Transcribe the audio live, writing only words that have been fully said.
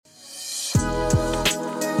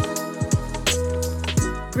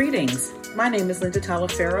Greetings. My name is Linda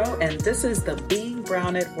Talaferro, and this is the Being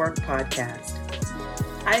Brown at Work podcast.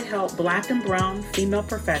 I help Black and Brown female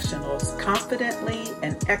professionals confidently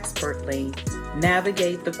and expertly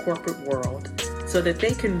navigate the corporate world so that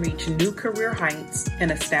they can reach new career heights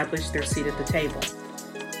and establish their seat at the table.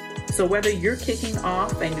 So whether you're kicking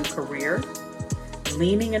off a new career,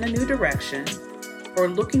 leaning in a new direction, or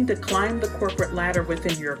looking to climb the corporate ladder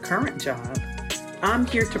within your current job, I'm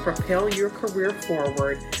here to propel your career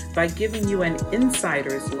forward by giving you an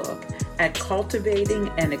insider's look at cultivating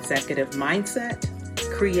an executive mindset,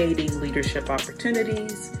 creating leadership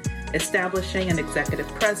opportunities, establishing an executive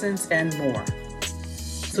presence, and more.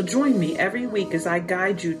 So join me every week as I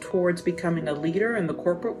guide you towards becoming a leader in the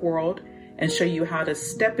corporate world and show you how to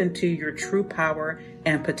step into your true power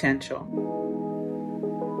and potential.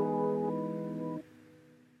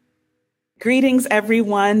 Greetings,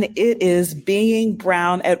 everyone. It is Being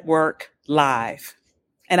Brown at Work live.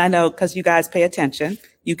 And I know because you guys pay attention,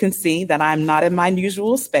 you can see that I'm not in my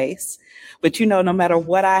usual space. But no matter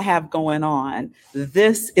what I have going on,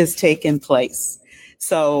 this is taking place.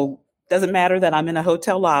 So doesn't matter that I'm in a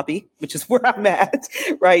hotel lobby, which is where I'm at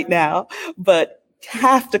right now, but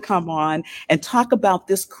have to come on and talk about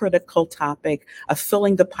this critical topic of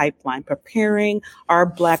filling the pipeline, preparing our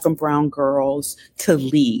Black and Brown girls to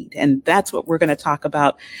lead. And that's what we're going to talk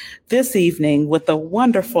about this evening with the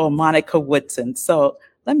wonderful Monica Woodson. So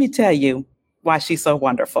let me tell you why she's so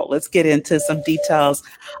wonderful. Let's get into some details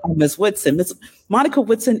on Ms. Woodson. Ms. Monica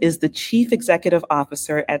Woodson is the Chief Executive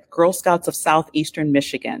Officer at Girl Scouts of Southeastern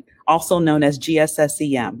Michigan, also known as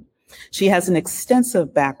GSSEM. She has an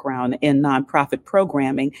extensive background in nonprofit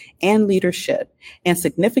programming and leadership and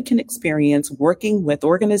significant experience working with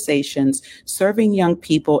organizations serving young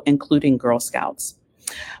people, including Girl Scouts.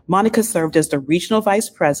 Monica served as the Regional Vice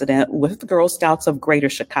President with the Girl Scouts of Greater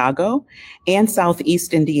Chicago and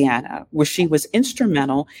Southeast Indiana, where she was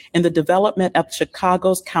instrumental in the development of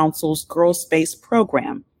Chicago's Council's Girl Space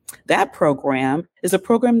program. That program is a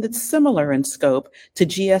program that's similar in scope to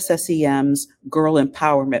GSSEM's Girl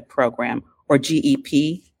Empowerment Program, or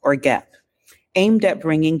GEP, or GEP, aimed at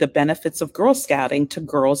bringing the benefits of Girl Scouting to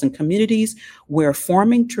girls in communities where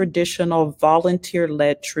forming traditional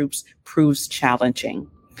volunteer-led troops proves challenging.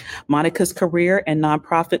 Monica's career in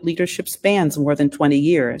nonprofit leadership spans more than 20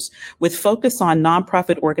 years, with focus on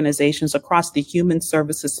nonprofit organizations across the human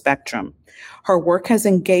services spectrum. Her work has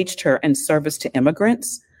engaged her in service to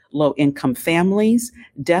immigrants, low-income families,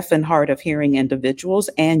 deaf and hard of hearing individuals,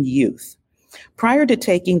 and youth. Prior to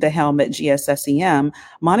taking the helm at GSSEM,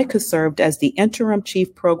 Monica served as the interim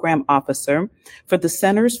chief program officer for the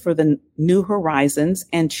Centers for the New Horizons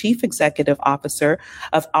and chief executive officer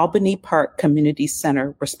of Albany Park Community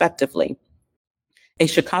Center, respectively, a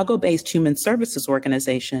Chicago-based human services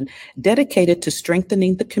organization dedicated to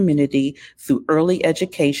strengthening the community through early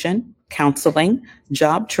education, counseling,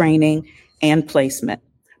 job training, and placement.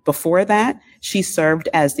 Before that, she served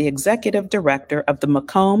as the executive director of the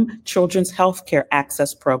Macomb Children's Healthcare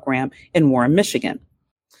Access Program in Warren, Michigan.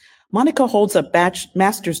 Monica holds a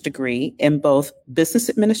master's degree in both business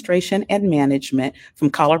administration and management from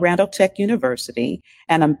Colorado Tech University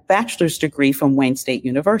and a bachelor's degree from Wayne State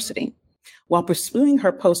University. While pursuing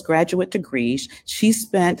her postgraduate degrees, she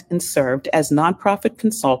spent and served as nonprofit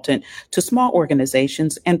consultant to small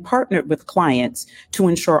organizations and partnered with clients to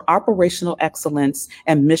ensure operational excellence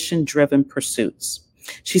and mission-driven pursuits.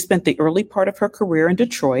 She spent the early part of her career in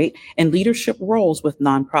Detroit in leadership roles with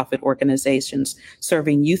nonprofit organizations,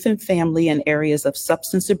 serving youth and family in areas of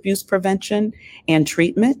substance abuse prevention and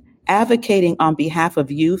treatment, advocating on behalf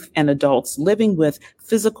of youth and adults living with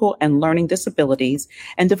physical and learning disabilities,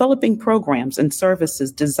 and developing programs and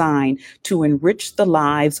services designed to enrich the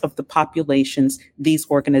lives of the populations these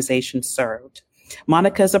organizations served.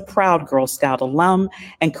 Monica is a proud Girl Scout alum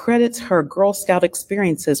and credits her Girl Scout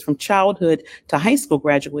experiences from childhood to high school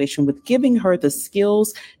graduation with giving her the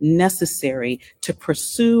skills necessary to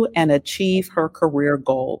pursue and achieve her career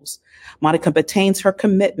goals. Monica maintains her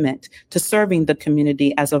commitment to serving the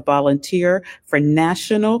community as a volunteer for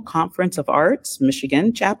National Conference of Arts,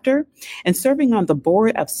 Michigan chapter, and serving on the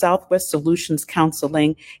board of Southwest Solutions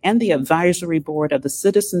Counseling and the advisory board of the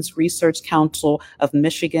Citizens Research Council of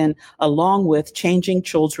Michigan, along with Changing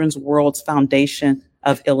Children's Worlds Foundation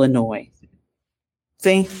of Illinois.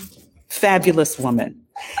 See, fabulous woman.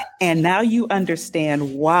 And now you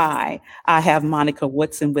understand why I have Monica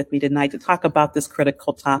Woodson with me tonight to talk about this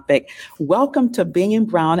critical topic. Welcome to Being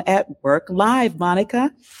Brown at Work Live,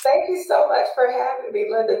 Monica. Thank you so much for having me,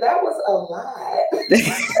 Linda. That was a lot.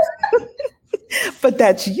 But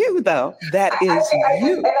that's you, though. That is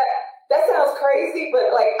you. That sounds crazy,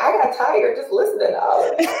 but like I got tired just listening to all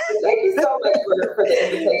of that. Thank you so much for the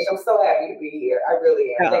invitation. I'm so happy to be here. I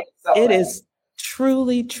really am. Yeah, Thank you so it much. is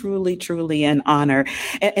truly, truly, truly an honor.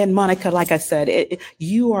 And Monica, like I said,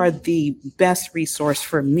 you are the best resource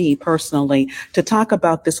for me personally to talk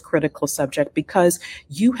about this critical subject because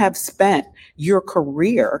you have spent your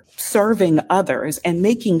career serving others and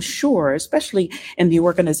making sure, especially in the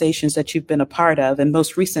organizations that you've been a part of, and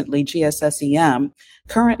most recently GSSEM,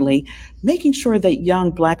 currently making sure that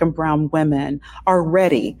young Black and Brown women are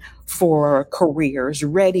ready for careers,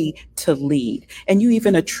 ready to lead. And you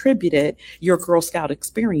even attributed your Girl Scout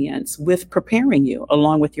experience with preparing you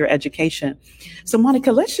along with your education. So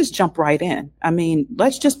Monica, let's just jump right in. I mean,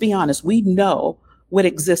 let's just be honest. We know what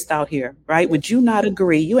exists out here, right? Would you not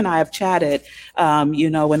agree? You and I have chatted,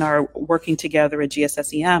 in our working together at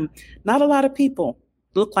GSSEM. Not a lot of people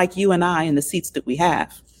look like you and I in the seats that we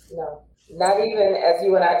have. No. Not even, as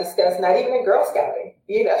you and I discussed, not even in Girl Scouting.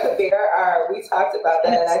 We talked about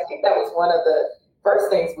that. And I think that was one of the first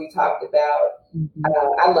things we talked about. Mm-hmm.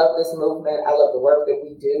 I love this movement. I love the work that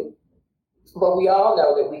we do. But we all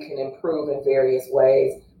know that we can improve in various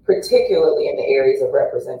ways, particularly in the areas of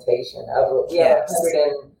representation. We have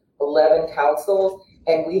 111 councils,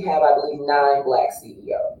 and we have, I believe, 9 Black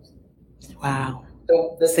CEOs. Wow.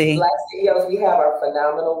 The Black CEOs we have are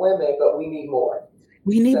phenomenal women, but we need more.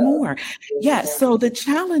 We need more. Yes. So the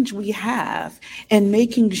challenge we have in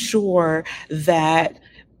making sure that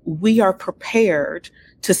we are prepared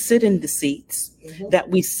to sit in the seats, that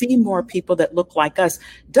we see more people that look like us,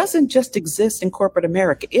 doesn't just exist in corporate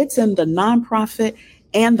America. It's in the nonprofit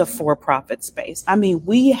and the for-profit space. I mean,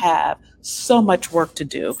 we have so much work to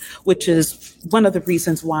do, which is one of the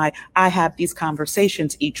reasons why I have these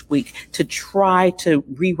conversations each week to try to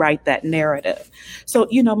rewrite that narrative. So,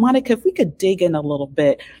 Monica, if we could dig in a little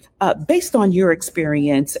bit, based on your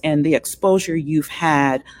experience and the exposure you've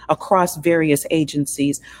had across various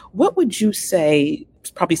agencies, what would you say,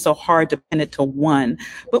 it's probably so hard to pin it to one,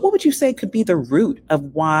 but what would you say could be the root of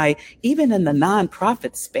why, even in the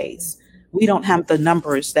nonprofit space, we don't have the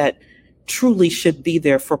numbers that truly should be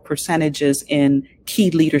there for percentages in key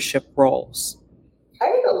leadership roles? I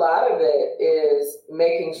think a lot of it is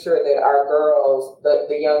making sure that our girls,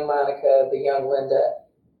 the young Monica, the young Linda,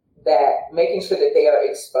 that making sure that they are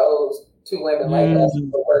exposed to women like us who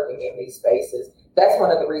are working in these spaces. That's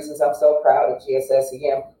one of the reasons I'm so proud of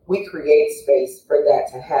GSSEM. We create space for that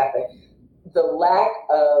to happen. The lack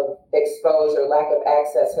of exposure, lack of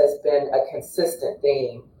access has been a consistent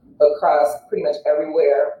theme across pretty much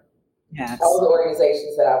everywhere. Yes. All the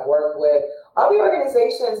organizations that I've worked with, all the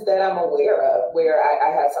organizations that I'm aware of, where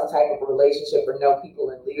I have some type of relationship or know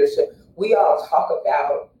people in leadership, we all talk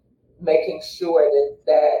about making sure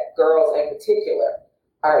that girls in particular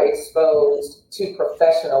are exposed to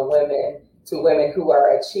professional women, to women who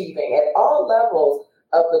are achieving at all levels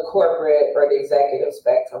of the corporate or the executive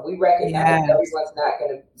spectrum. We recognize everyone's not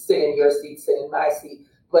going to sit in your seat, sit in my seat,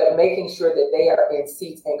 but making sure that they are in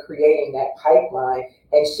seats and creating that pipeline.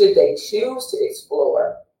 And should they choose to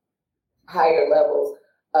explore higher levels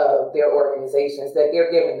of their organizations, that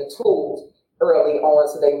they're given the tools early on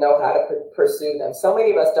so they know how to pursue them. So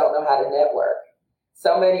many of us don't know how to network.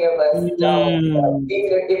 So many of us don't.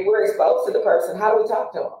 If we're exposed to the person, how do we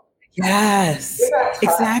talk to them? Yes,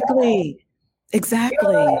 exactly.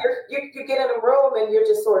 Exactly. You get in a room and you're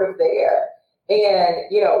just sort of there. And,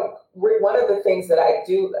 one of the things that I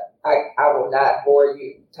do, I will not bore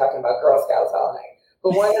you talking about Girl Scouts all night.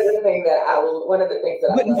 But one of the things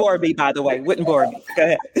that wouldn't bore me, by the way, wouldn't bore me. Go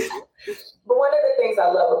ahead. But one of the things I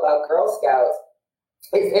love about Girl Scouts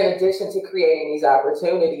is, in addition to creating these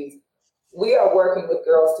opportunities, we are working with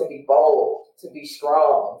girls to be bold, to be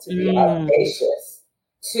strong, to be audacious,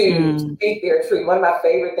 to speak their truth. One of my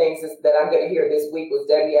favorite things is that I'm going to hear this week was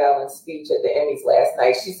Debbie Allen's speech at the Emmys last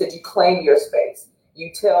night. She said, you claim your space,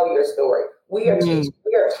 you tell your story. We are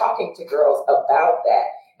talking to girls about that.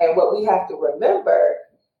 And what we have to remember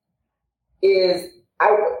is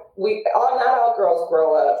not all girls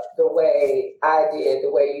grow up the way I did, the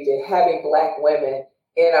way you did, having Black women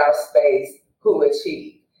in our space who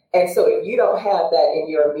achieve. And so if you don't have that in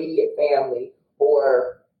your immediate family,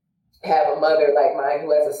 or have a mother like mine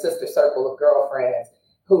who has a sister circle of girlfriends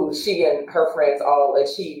who she and her friends all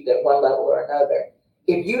achieved at one level or another,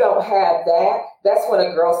 if you don't have that, that's when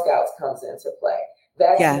a Girl Scouts comes into play.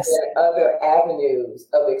 That's when other avenues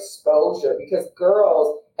of exposure, because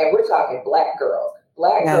girls, and we're talking Black girls,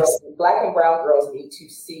 girls, Black and brown girls need to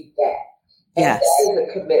see that. And that is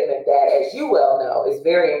a commitment that, as you well know, is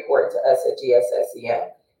very important to us at GSSEM.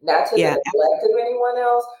 not to the neglect of anyone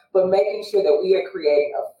else, but making sure that we are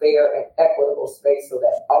creating a fair and equitable space so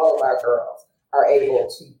that all of our girls are able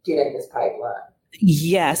to get in this pipeline.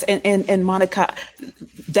 Yes. And Monica,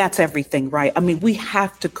 that's everything, right? I mean, we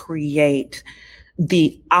have to create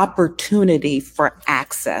the opportunity for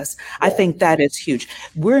access. I think that is huge.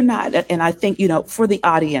 We're not, and I think, for the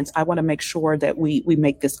audience, I want to make sure that we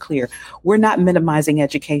make this clear. We're not minimizing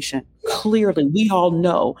education. Clearly, we all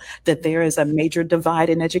know that there is a major divide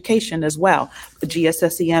in education as well.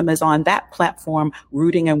 GSSEM is on that platform,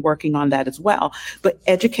 rooting and working on that as well. But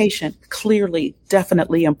education, clearly,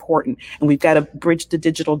 definitely important. And we've got to bridge the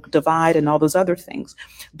digital divide and all those other things.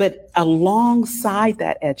 But alongside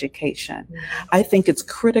that education, I think it's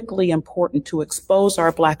critically important to expose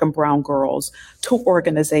our Black and brown girls to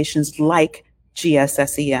organizations like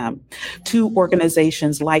GSSEM, to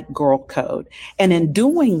organizations like Girl Code. And in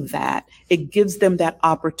doing that, it gives them that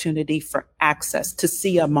opportunity for access to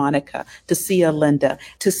see a Monica, to see a Linda,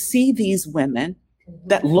 to see these women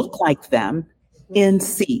that look like them in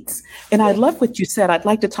seats. And I love what you said. I'd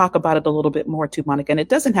like to talk about it a little bit more too, Monica. And it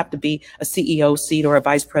doesn't have to be a CEO seat or a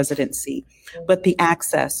vice president seat, but the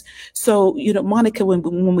access. So, Monica,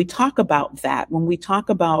 when we talk about that, when we talk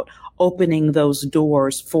about opening those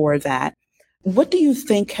doors for that, what do you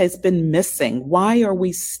think has been missing? Why are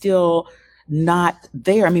we still not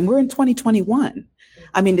there? I mean, we're in 2021.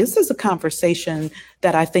 I mean, this is a conversation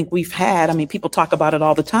that I think we've had. I mean, people talk about it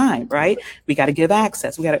all the time, right? We got to give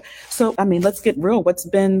access. So, I mean, let's get real. What's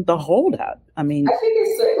been the holdup? I think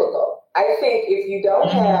it's cyclical. I think if you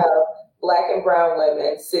don't have Black and brown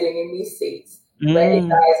women sitting in these seats,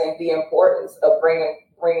 recognizing the importance of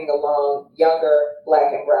bringing along younger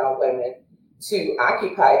Black and brown women to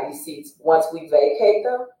occupy these seats once we vacate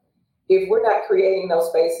them, if we're not creating those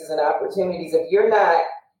spaces and opportunities, if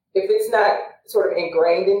it's not sort of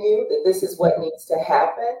ingrained in you that this is what needs to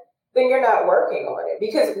happen, then you're not working on it.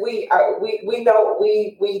 Because we know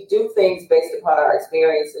we do things based upon our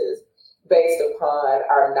experiences, based upon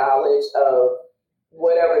our knowledge of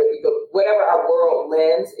whatever our world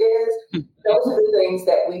lens is. Those are the things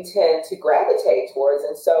that we tend to gravitate towards.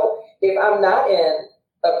 And so if I'm not in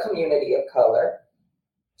a community of color,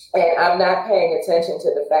 and I'm not paying attention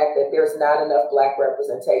to the fact that there's not enough Black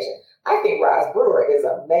representation. I think Roz Brewer is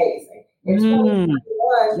amazing. In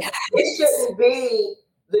 2021, it shouldn't be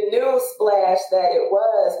the news splash that it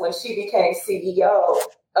was when she became CEO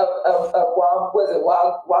of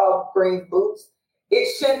Walgreens Boots. It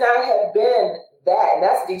should not have been that. And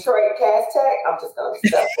that's Detroit Cass Tech. I'm just going to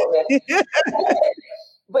stop for a minute.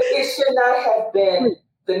 But it should not have been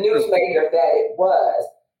the newsmaker that it was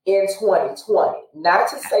in 2020. Not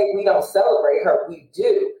to say we don't celebrate her, we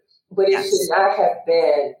do, but it should not have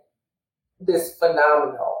been this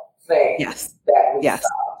phenomenal thing that we saw.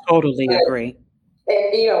 Totally agree.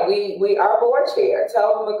 And we our board chair,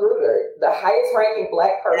 Telma Magruder, the highest ranking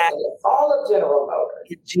Black person in all of General Motors.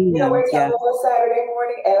 We're Telma on Saturday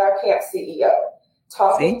morning at our camp CEO,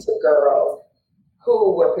 talking to girls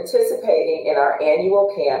who were participating in our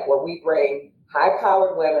annual camp where we bring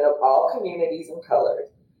high-powered women of all communities and colors,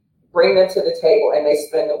 bring them to the table, and they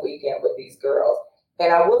spend the weekend with these girls.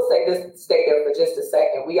 And I will say this, stay there for just a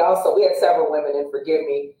second. We had several women, and forgive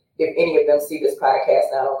me if any of them see this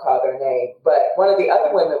podcast and I don't call their name, but one of the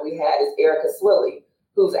other women we had is Erica Swilley,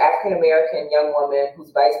 who's African-American young woman,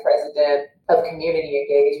 who's Vice President of Community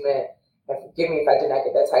Engagement. And forgive me if I did not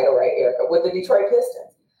get that title right, Erica, with the Detroit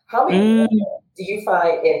Pistons. How many women do you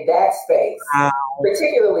find in that space,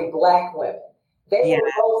 particularly Black women? They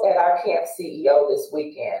were both at our camp CEO this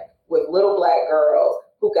weekend with little Black girls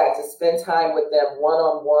who got to spend time with them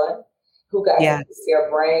one-on-one, who got to pick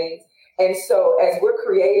their brains. And so as we're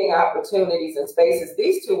creating opportunities and spaces,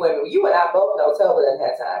 these two women, you and I both know Telma doesn't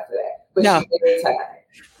have time for that, but she made time.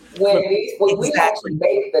 When we have to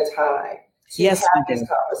make the time to have these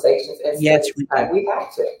conversations and spend time, we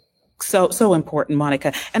have to. So important,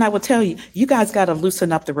 Monica. And I will tell you, you guys got to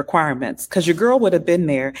loosen up the requirements, because your girl would have been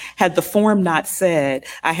there had the form not said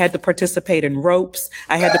I had to participate in ropes.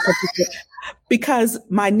 I had to participate because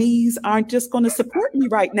my knees aren't just going to support me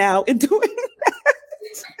right now in doing that.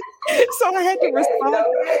 So I had to respond.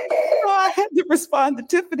 I had to respond to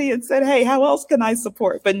Tiffany and said, "Hey, how else can I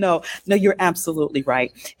support?" But no, you're absolutely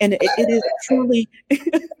right, and it is truly.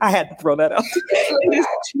 I had to throw that out.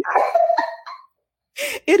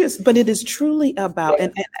 It is truly about,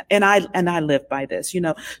 and I live by this,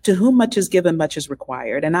 to whom much is given, much is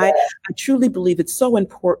required. And I truly believe it's so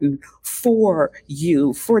important for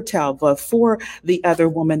you, for Telva, for the other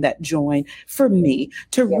woman that joined, for me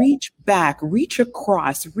to reach back, reach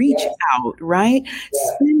across, reach Yes. out, right?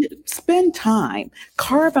 Yeah. Spend time,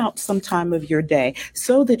 carve out some time of your day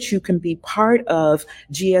so that you can be part of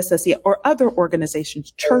GSSE or other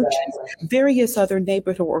organizations, churches, Exactly. various other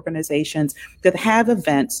neighborhood organizations that have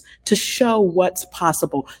events to show what's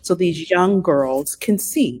possible so these young girls can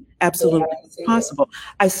see They absolutely have to see it. possible.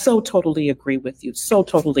 I so totally agree with you. So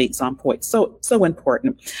totally it's on point. So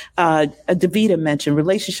important. Davida mentioned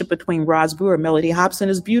relationship between Roz Brewer and Melody Hobson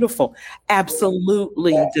is beautiful.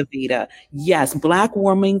 Absolutely, Yes. Davida. Yes, Black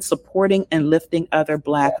women supporting and lifting other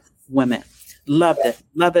Black Yes. women. Loved Yes. it.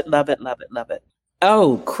 Love it. Love it. Love it. Love it.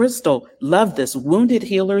 Oh, Crystal, love this. Wounded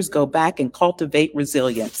healers go back and cultivate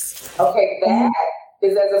resilience. Okay, that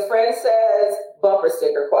is, as a friend says, bumper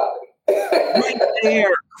sticker quality. Right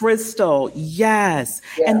there, Crystal. Yes.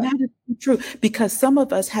 And Yeah. that is true because some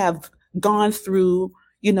of us have gone through,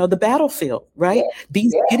 the battlefield, right? Yeah.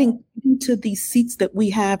 These Yeah. getting to these seats that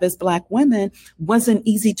we have as Black women wasn't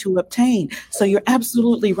easy to obtain. So you're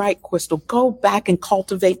absolutely right, Crystal. Go back and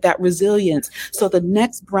cultivate that resilience. So the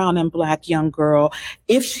next brown and Black young girl,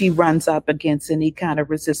 if she runs up against any kind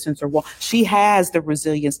of resistance or wall, she has the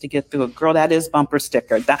resilience to get through it. Girl, that is bumper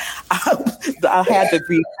sticker. I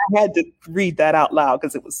had to read that out loud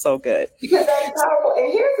because it was so good. Because that's powerful.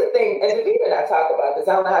 And here's the thing, and Davida and I talk about this.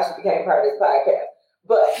 I don't know how she became part of this podcast,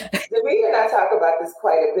 but Davida and I talk about this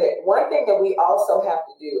quite a bit. One thing that we also have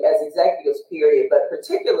to do as executives, period, but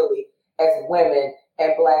particularly as women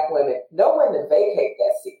and Black women, know when to vacate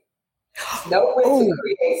that seat. Know when to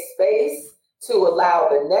create space to allow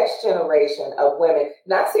the next generation of women.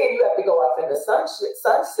 Not saying you have to go off in the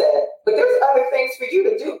sunset, but there's other things for you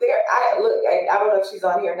to do there. I don't know if she's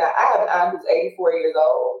on here now. I have an aunt who's 84 years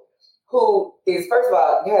old, who is, first of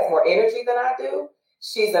all, has more energy than I do.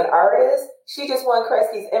 She's an artist. She just won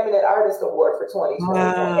Kresge's Eminent Artist Award for 2021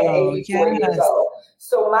 at 84 years old.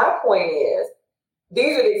 So my point is,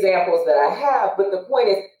 these are the examples that I have, but the point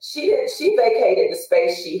is she vacated the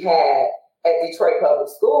space she had at Detroit Public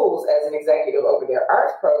Schools as an executive over their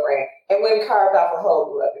arts program and went and carved off a whole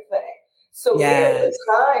new other thing. So there's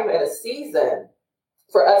a time and a season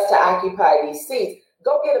for us to occupy these seats.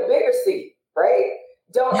 Go get a bigger seat, right?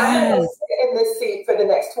 I'm not going to sit in this seat for the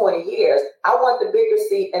next 20 years. I want the bigger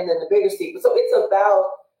seat and then the bigger seat. So it's about,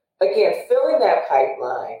 again, filling that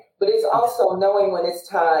pipeline, but it's also knowing when it's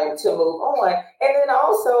time to move on. And then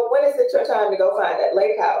also, when is it your time to go find that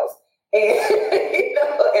lake house and,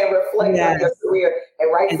 and reflect on your career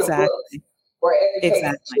and write some books or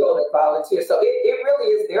educate children, volunteer. So it really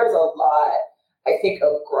is, there's a lot, I think,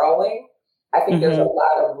 of growing. I think there's a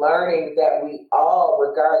lot of learning that we all,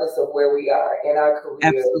 regardless of where we are in our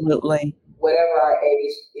career, whatever our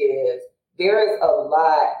age is, there is a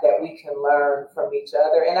lot that we can learn from each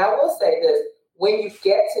other. And I will say this, when you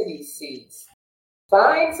get to these seats,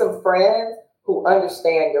 find some friends who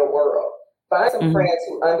understand your world. Find some friends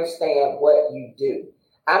who understand what you do.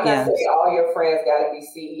 I'm not saying all your friends got to be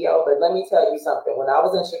CEO, but let me tell you something. When I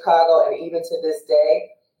was in Chicago, and even to this day,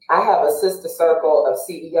 I have a sister circle of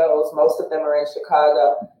CEOs. Most of them are in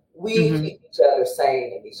Chicago. We keep each other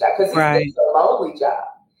sane in these jobs because it's a lonely job.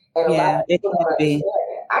 And a lot of people don't understand that.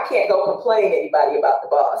 I can't go complain to anybody about the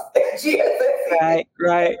boss.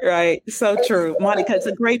 Right. So true. Monica, it's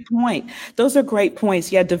a great point. Those are great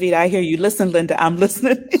points. Yeah, Davida, I hear you. Listen, Linda, I'm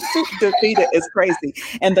listening. Davida is crazy.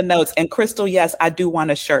 And the notes. And Crystal, yes, I do want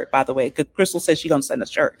a shirt, by the way, because Crystal says she's going to send a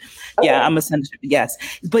shirt. Yeah, I'm going to send a shirt. Yes.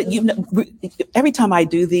 But every time I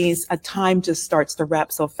do these, a time just starts to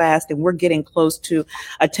wrap so fast, and we're getting close to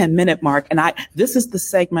a 10-minute mark. And this is the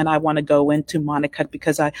segment I want to go into, Monica,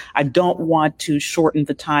 because I don't want to shorten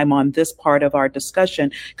the time on this part of our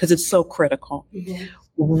discussion because it's so critical.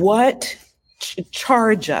 What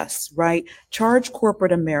charge us, right? Charge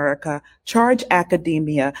corporate America, charge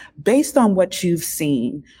academia based on what you've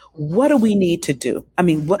seen. What do we need to do? I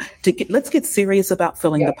mean, let's get serious about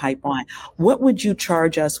filling the pipeline. What would you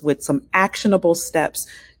charge us with some actionable steps?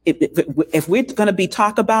 If we're going to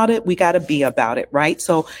talk about it, we got to be about it, right?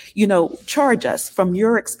 So, charge us from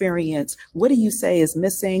your experience. What do you say is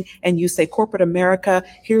missing? And you say, corporate America,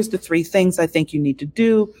 here's the 3 things I think you need to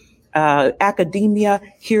do. Academia,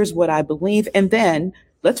 here's what I believe. And then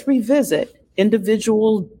let's revisit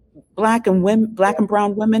individual Black and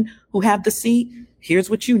brown women who have the seat. Here's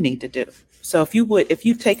what you need to do. So if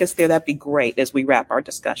you take us there, that'd be great as we wrap our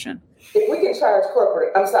discussion. If we can charge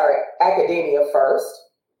academia first.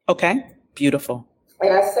 Okay, beautiful.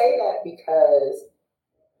 And I say that because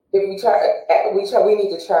if we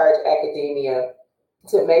need to charge academia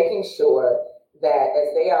to making sure that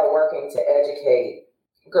as they are working to educate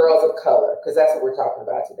girls of color, because that's what we're talking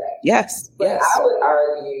about today. Yes. But I would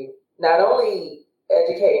argue not only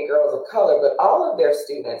educating girls of color, but all of their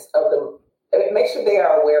students make sure they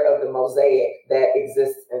are aware of the mosaic that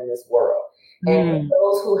exists in this world. And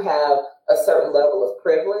those who have a certain level of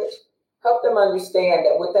privilege, help them understand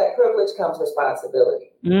that with that privilege comes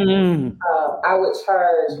responsibility. I would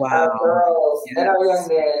charge our girls and our young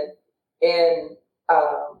men in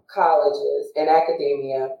colleges and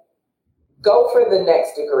academia, go for the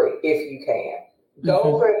next degree if you can.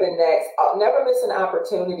 Go for the next, never miss an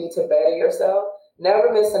opportunity to better yourself.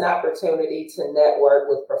 Never miss an opportunity to network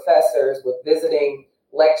with professors, with visiting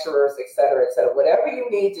lecturers, et cetera, et cetera. Whatever you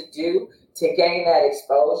need to do to gain that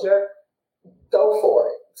exposure, go for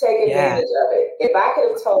it. Take advantage of it. If I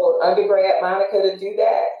could have told undergrad Monica to do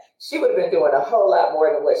that, she would have been doing a whole lot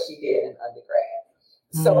more than what she did in undergrad.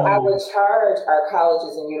 So I would charge our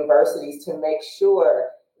colleges and universities to make sure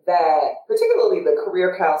that particularly the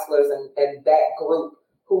career counselors and that group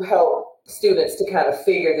who help students to kind of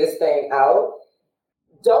figure this thing out,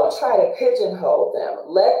 don't try to pigeonhole them.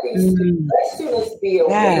 Let students be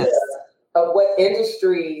aware of what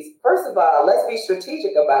industries, first of all, let's be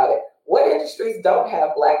strategic about it. What industries don't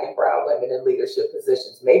have Black and brown women in leadership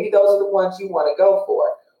positions? Maybe those are the ones you want to go for.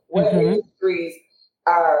 What industries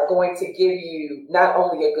are going to give you not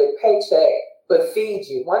only a good paycheck, but feed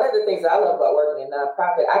you? One of the things I love about working in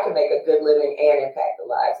nonprofit, I can make a good living and impact the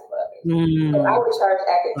lives of others. So I would charge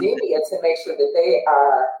academia to make sure that they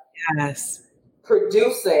are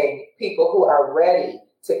producing people who are ready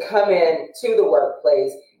to come in to the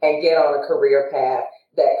workplace and get on a career path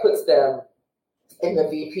that puts them in the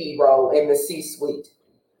VP role, in the C-suite.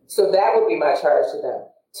 So that would be my charge to them.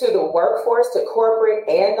 To the workforce, to corporate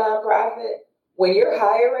and nonprofit, when you're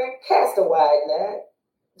hiring, cast a wide net.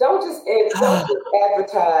 Don't just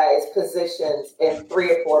advertise positions in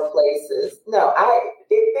 3 or 4 places. No,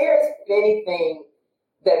 if there's anything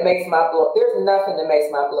that makes my blood, there's nothing that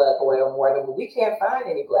makes my blood boil more than when we can't find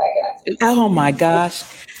any Black guys. Oh my gosh.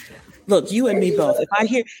 Look, you and me both. If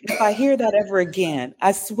I hear that ever again,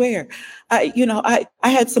 I swear, I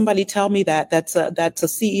had somebody tell me that's a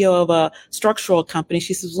CEO of a structural company.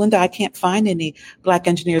 She says, Linda, I can't find any Black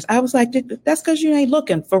engineers. I was like, that's because you ain't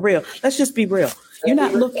looking, for real. Let's just be real. You're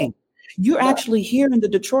not looking. You're actually here in the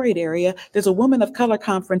Detroit area. There's a Women of Color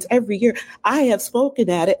conference every year. I have spoken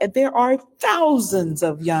at it, and there are thousands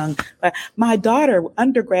of young. My daughter,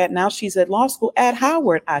 undergrad, now she's at law school at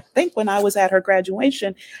Howard. I think when I was at her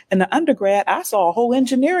graduation in the undergrad, I saw a whole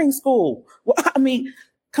engineering school. Well, I mean,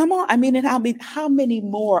 come on. How many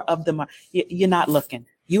more of them are? You're not looking.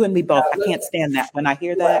 You and me both. I can't stand that when I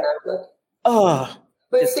hear that.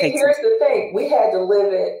 But see, here's the thing. We had to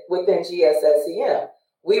live it within GSSEM.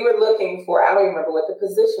 We were looking for, I don't even remember what the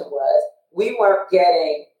position was. We weren't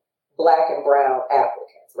getting Black and brown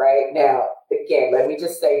applicants, right? Now, again, let me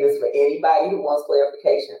just say this for anybody who wants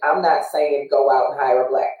clarification. I'm not saying go out and hire a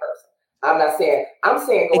Black person. I'm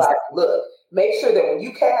saying go out and look. Make sure that when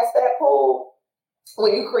you cast that pool,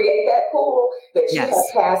 when you create that pool, that you have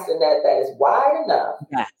cast a net that is wide enough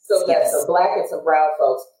so that some Black and some brown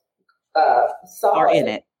folks are in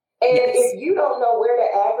it. And if you don't know where to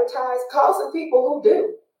advertise, call some people who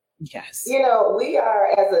do. Yes. We are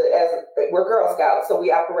we're Girl Scouts, so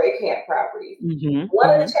we operate camp properties.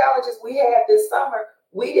 One of the challenges we had this summer,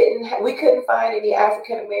 we couldn't find any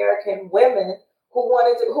African American women who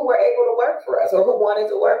were able to work for us or who wanted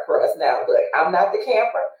to work for us. Now, look, I'm not the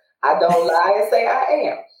camper. I don't lie and say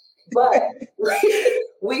I am, but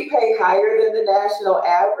we pay higher than the national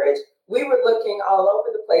average. We were looking all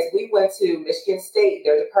over the place. We went to Michigan State,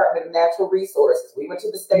 their Department of Natural Resources. We went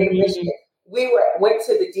to the state of Michigan. We went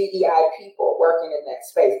to the DEI people working in that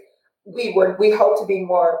space. We hope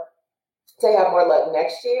to have more luck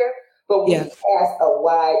next year, but we cast a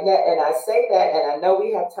wide net. And I say that, and I know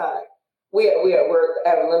we have time. We're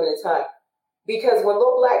at a limited time because when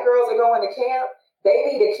little Black girls are going to camp,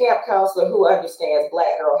 they need a camp counselor who understands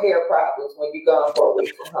Black girl hair problems when you're gone for a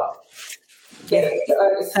week from home. They need to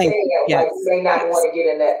understand why you may not want to get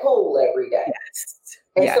in that pool every day.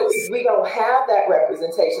 And so we don't have that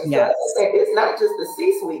representation. So it's not just the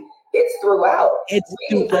C-suite, it's throughout.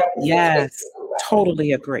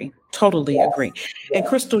 Totally agree. And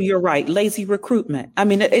Crystal, you're right. Lazy recruitment. I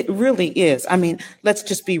mean, it really is. I mean, let's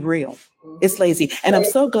just be real. It's lazy. And I'm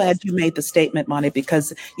so glad you made the statement, Monty,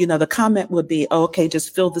 because, the comment would be, okay,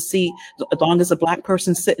 just fill the seat. As long as a Black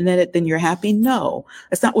person's sitting in it, then you're happy. No,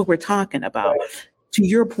 that's not what we're talking about. Right. To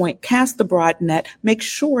your point, cast the broad net, make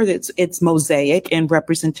sure that it's mosaic and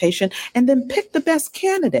representation, and then pick the best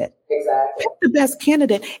candidate. Exactly. Pick the best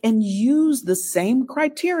candidate and use the same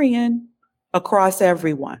criterion across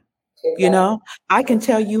everyone. Exactly. I can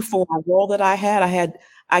tell you for a role that I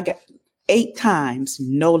got 8 times,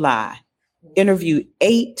 no lie. interviewed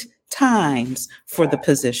 8 times for the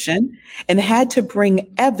position and had to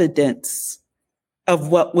bring evidence of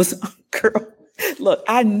what was, girl, look,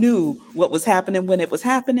 I knew what was happening when it was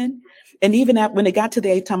happening. And even when it got to the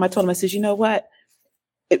 8th time, I told him, I said, you know what?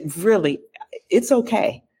 It's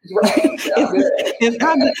okay. Right.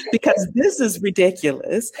 Because this is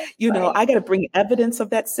ridiculous. I got to bring evidence of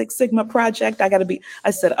that Six Sigma project. I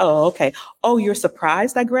said, oh, okay. Oh, you're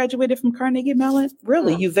surprised I graduated from Carnegie Mellon?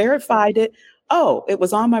 Really? You verified it? Oh, it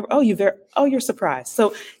was on my, you're surprised.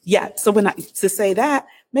 So yeah. So to say that,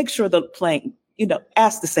 make sure the playing,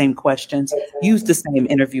 ask the same questions, use the same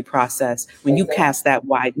interview process when you cast that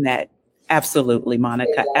wide net. Absolutely,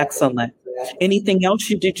 Monica. Excellent. Anything else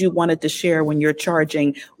you wanted to share when you're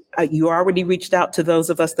charging? You already reached out to those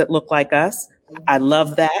of us that look like us. I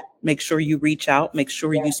love that. Make sure you reach out. Make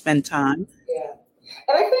sure you spend time. Yeah.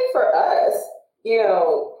 And I think for us,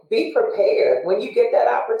 be prepared. When you get that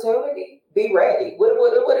opportunity, be ready. What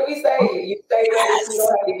do we say? You stay ready, so you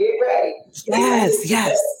don't have to get ready.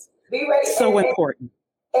 Yes. Be ready. So important.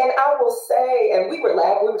 And I will say, and we were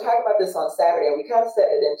talking about this on Saturday, and we kind of said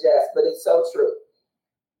it in jest, but it's so true.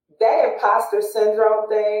 That imposter syndrome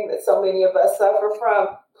thing that so many of us suffer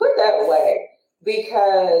from, put that away,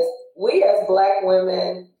 because we as Black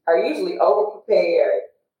women are usually overprepared,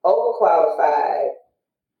 overqualified,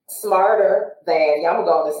 smarter than, I'm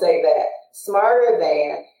going to say that, smarter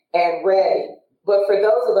than, and ready. But for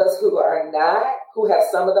those of us who are not, who have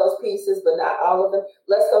some of those pieces, but not all of them,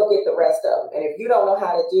 let's go get the rest of them. And if you don't know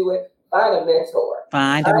how to do it, find a mentor.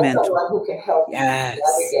 Find a mentor. Someone who can help you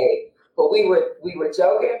navigate. But we were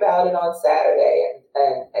joking about it on Saturday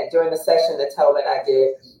and during the session that Tobin and I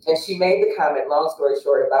did. And she made the comment, long story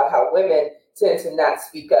short, about how women tend to not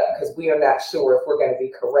speak up because we are not sure if we're going to be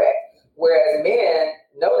correct. Whereas men,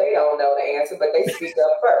 no, they don't know the answer, but they speak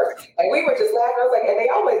up first. And we were just laughing. I was like, and they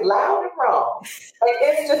always loud and wrong. And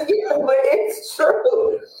it's just, but it's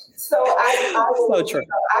true. So I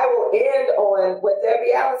will end on what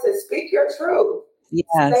Debbie Allen says, speak your truth. Yes.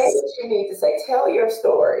 Say what you need to say. Tell your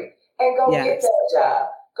story and go get that job.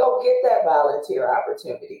 Go get that volunteer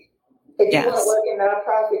opportunity. If you want to work in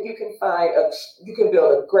nonprofit, you can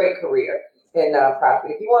build a great career in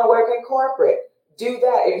nonprofit. If you want to work in corporate, do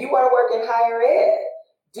that. If you want to work in higher ed,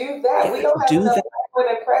 do that. We don't have enough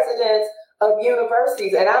women presidents of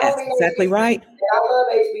universities. And I don't think exactly right. I love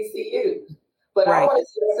HBCU. But I want to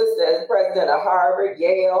see a sister as president of Harvard,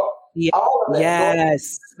 Yale, all of them.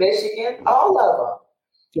 Yes. Michigan, all of them.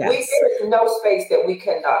 Yes. There is no space that we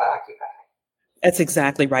cannot occupy. That's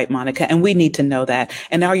exactly right, Monica. And we need to know that.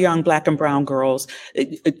 And our young Black and brown girls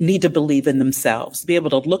need to believe in themselves, be able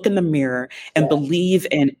to look in the mirror and believe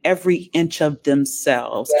in every inch of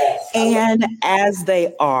themselves. And as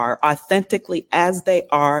they are, authentically as they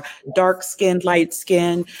are, dark skinned, light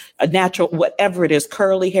skinned, natural, whatever it is,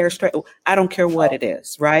 curly hair, straight. I don't care what it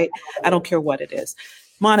is, right? I don't care what it is.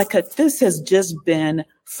 Monica, this has just been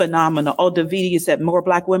phenomenal. Oh, Davidi, you said more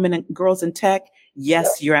Black women and girls in tech.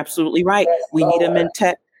 Yes, you're absolutely right. We need them in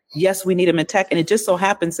tech. Yes, we need them in tech. And it just so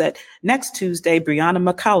happens that next Tuesday, Brianna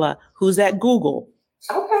McCullough, who's at Google,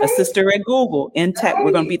 a sister at Google in tech.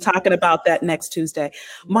 We're going to be talking about that next Tuesday.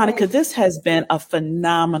 Monica, this has been a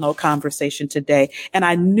phenomenal conversation today. And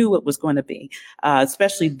I knew it was going to be,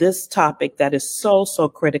 especially this topic that is so, so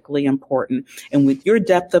critically important. And with your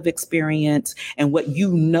depth of experience and what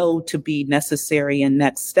you know to be necessary in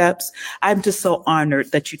next steps, I'm just so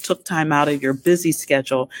honored that you took time out of your busy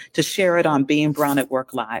schedule to share it on Being Brown at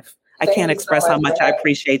Work Live. I can't express how much I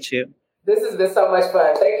appreciate you. This has been so much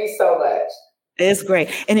fun. Thank you so much. It's great.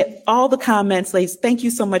 And all the comments, ladies, thank you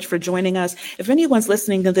so much for joining us. If anyone's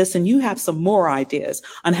listening to this and you have some more ideas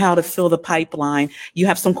on how to fill the pipeline, you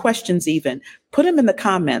have some questions even, put them in the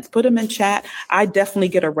comments, put them in chat. I definitely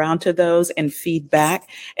get around to those and feedback.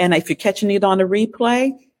 And if you're catching it on the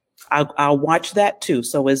replay, I'll watch that too.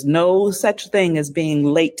 So there's no such thing as being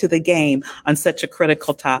late to the game on such a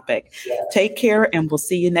critical topic. Take care, and we'll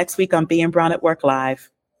see you next week on Being Brown at Work Live.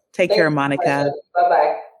 Take care, Monica.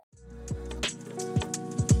 Bye-bye.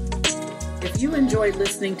 If you enjoyed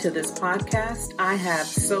listening to this podcast, I have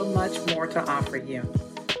so much more to offer you.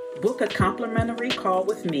 Book a complimentary call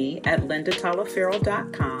with me at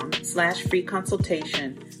lindatalaferro.com/free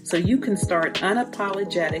consultation so you can start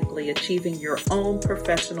unapologetically achieving your own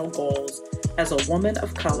professional goals as a woman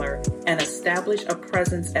of color and establish a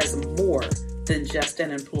presence as more than just an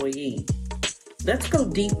employee. Let's go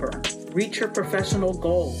deeper, reach your professional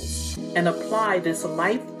goals, and apply this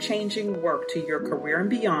life-changing work to your career and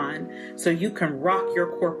beyond so you can rock your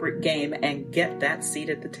corporate game and get that seat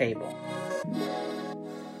at the table.